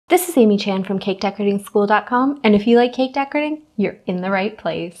This is Amy Chan from CakeDecoratingSchool.com, and if you like cake decorating, you're in the right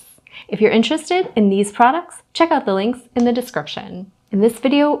place. If you're interested in these products, check out the links in the description. In this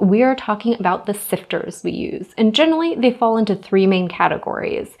video, we are talking about the sifters we use, and generally they fall into three main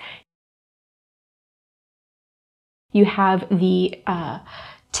categories. You have the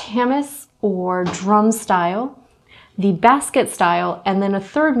Tamis or drum style, the basket style, and then a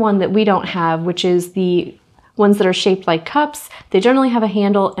third one that we don't have, which is the ones that are shaped like cups. They generally have a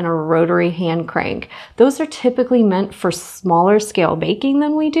handle and a rotary hand crank. Those are typically meant for smaller scale baking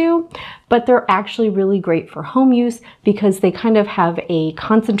than we do, but they're actually really great for home use because they kind of have a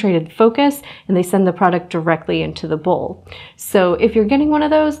concentrated focus and they send the product directly into the bowl. So if you're getting one of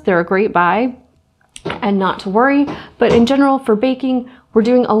those, they're a great buy and not to worry. But in general, for baking, we're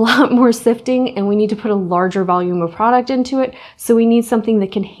doing a lot more sifting and we need to put a larger volume of product into it. So we need something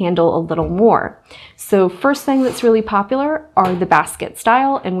that can handle a little more. So first thing that's really popular are the basket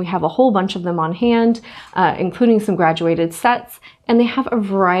style, and we have a whole bunch of them on hand, including some graduated sets, and they have a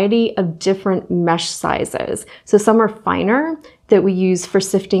variety of different mesh sizes. So some are finer that we use for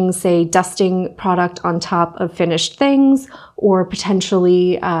sifting, say, dusting product on top of finished things, or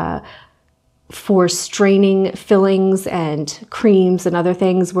potentially for straining fillings and creams and other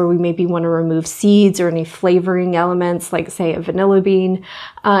things where we maybe want to remove seeds or any flavoring elements, like say a vanilla bean,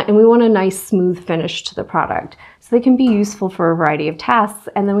 and we want a nice smooth finish to the product. So they can be useful for a variety of tasks.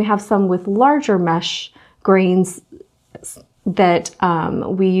 And then we have some with larger mesh grains that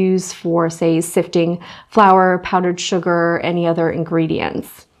we use for, say, sifting flour, powdered sugar, any other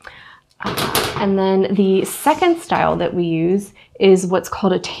ingredients. And then the second style that we use is what's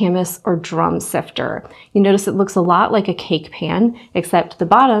called a Tamis or drum sifter. You notice it looks a lot like a cake pan, except the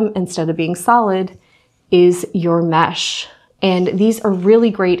bottom, instead of being solid, is your mesh. And these are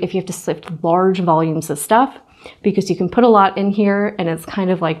really great if you have to sift large volumes of stuff, because you can put a lot in here and it's kind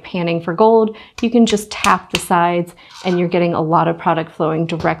of like panning for gold. You can just tap the sides and you're getting a lot of product flowing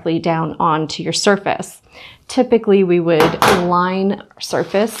directly down onto your surface. Typically, we would line our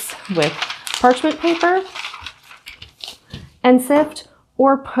surface with parchment paper and sift,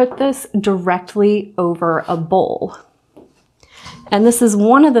 or put this directly over a bowl. And this is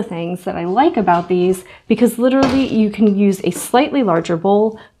one of the things that I like about these, because literally you can use a slightly larger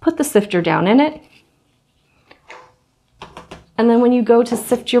bowl, put the sifter down in it, and then when you go to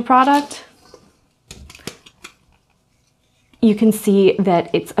sift your product, you can see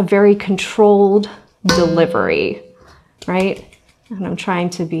that it's a very controlled delivery, right? And I'm trying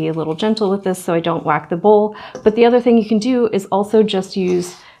to be a little gentle with this so I don't whack the bowl. But the other thing you can do is also just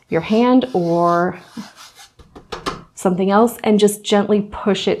use your hand or something else and just gently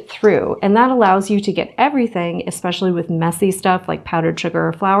push it through. And that allows you to get everything, especially with messy stuff like powdered sugar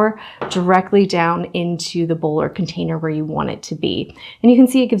or flour, directly down into the bowl or container where you want it to be. And you can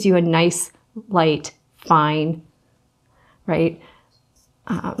see it gives you a nice, light, fine, right,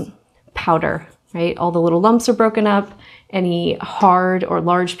 powder, right? All the little lumps are broken up. Any hard or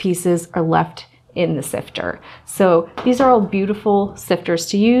large pieces are left in the sifter. So these are all beautiful sifters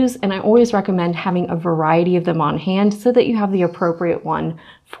to use, and I always recommend having a variety of them on hand so that you have the appropriate one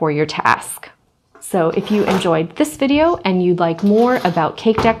for your task. So if you enjoyed this video and you'd like more about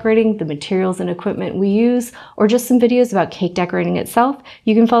cake decorating, the materials and equipment we use, or just some videos about cake decorating itself,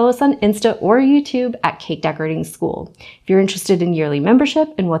 you can follow us on Insta or YouTube at Cake Decorating School. If you're interested in yearly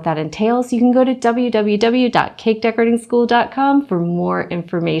membership and what that entails, you can go to www.cakedecoratingSchool.com for more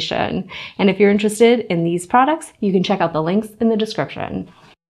information. And if you're interested in these products, you can check out the links in the description.